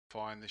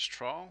Find this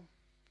trial.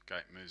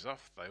 Gate moves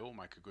off. They all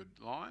make a good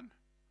line.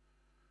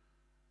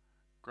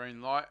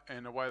 Green light,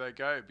 and away they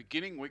go.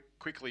 Beginning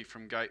quickly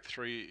from gate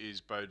 3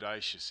 is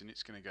Bodacious, and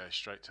it's going to go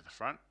straight to the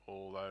front,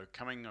 although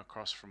coming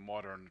across from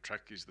wider on the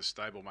track is the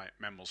stablemate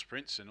Mammal's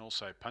Prince, and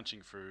also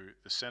punching through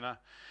the centre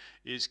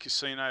is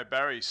Casino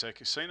Barry. So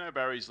Casino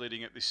Barry's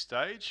leading at this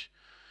stage.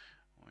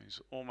 He's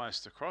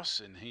almost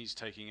across, and he's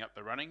taking up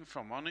the running.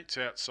 From on its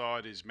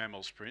outside is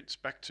Mammal's Prince.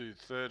 Back to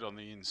third on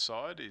the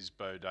inside is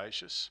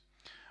Bodacious.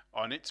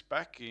 On its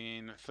back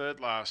in third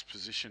last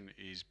position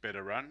is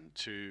Better Run.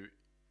 To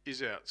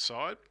is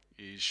outside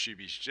is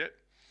Shuby's Jet,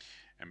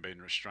 and being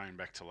restrained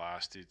back to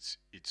last it's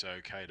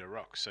Okay to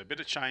Rock. So a bit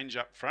of change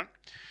up front,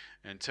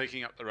 and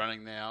taking up the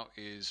running now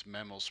is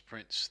Mammal's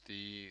Prince.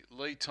 The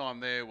lead time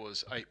there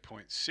was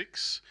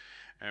 8.6,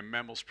 and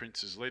Mammal's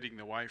Prince is leading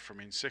the way from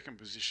in second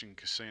position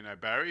Casino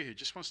Barry, who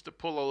just wants to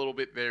pull a little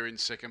bit there in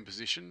second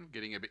position,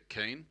 getting a bit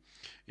keen.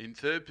 In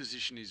third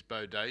position is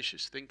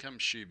Bodacious, then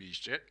comes Shuby's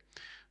Jet.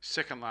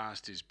 Second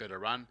last is Better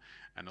Run,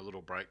 and a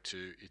little break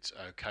to It's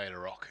Okay to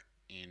Rock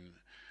in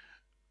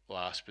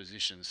last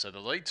position. So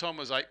the lead time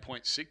was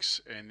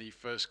 8.6, and the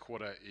first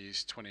quarter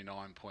is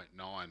 29.9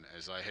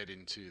 as they head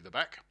into the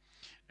back.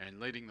 And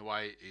leading the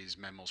way is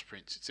Mammal's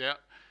Prince. It's out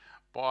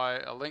by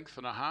a length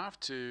and a half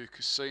to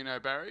Casino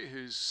Barry,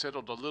 who's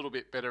settled a little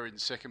bit better in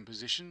second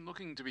position.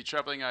 Looking to be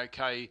travelling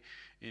okay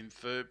in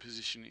third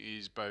position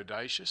is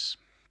Bodacious.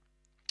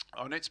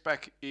 On its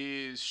back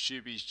is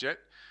Shuby's Jet.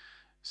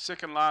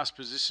 Second last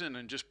position,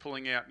 and just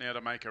pulling out now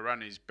to make a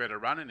run, is Better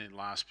Run, and in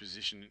last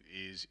position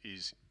is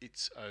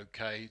It's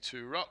Okay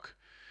to Rock.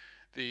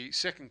 The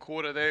second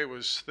quarter there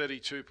was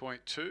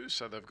 32.2,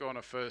 so they've gone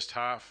a first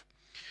half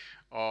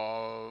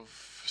of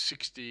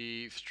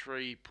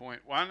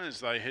 63.1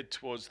 as they head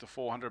towards the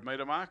 400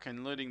 metre mark,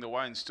 and leading the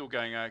way and still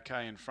going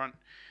okay in front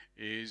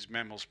is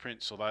Mammal's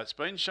Prince, although it's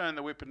been shown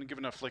the whip and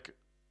given a flick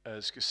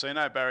as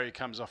Casino Barry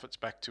comes off its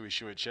back to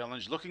issue a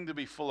challenge. Looking to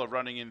be full of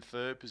running in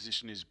third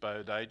position is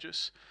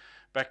Bodacious.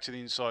 Back to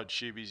the inside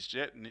Shuby's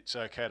Jet, and It's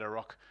Okay to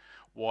Rock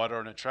wider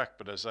on a track.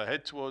 But as they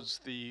head towards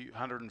the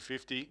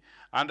 150,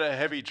 under a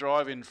heavy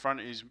drive in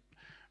front is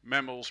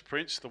Mammal's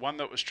Prince. The one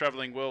that was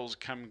travelling well has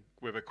come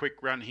with a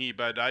quick run here,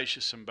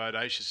 Bodacious, and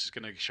Bodacious is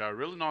going to show a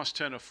really nice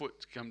turn of foot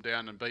to come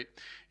down and beat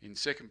in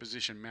second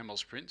position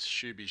Mammal's Prince.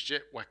 Shuby's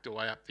Jet whacked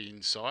away up the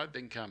inside.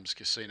 Then comes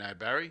Casino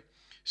Barry.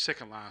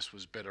 Second last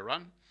was Better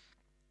Run.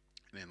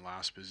 And then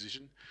last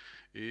position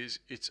is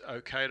It's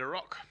Okay to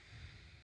Rock.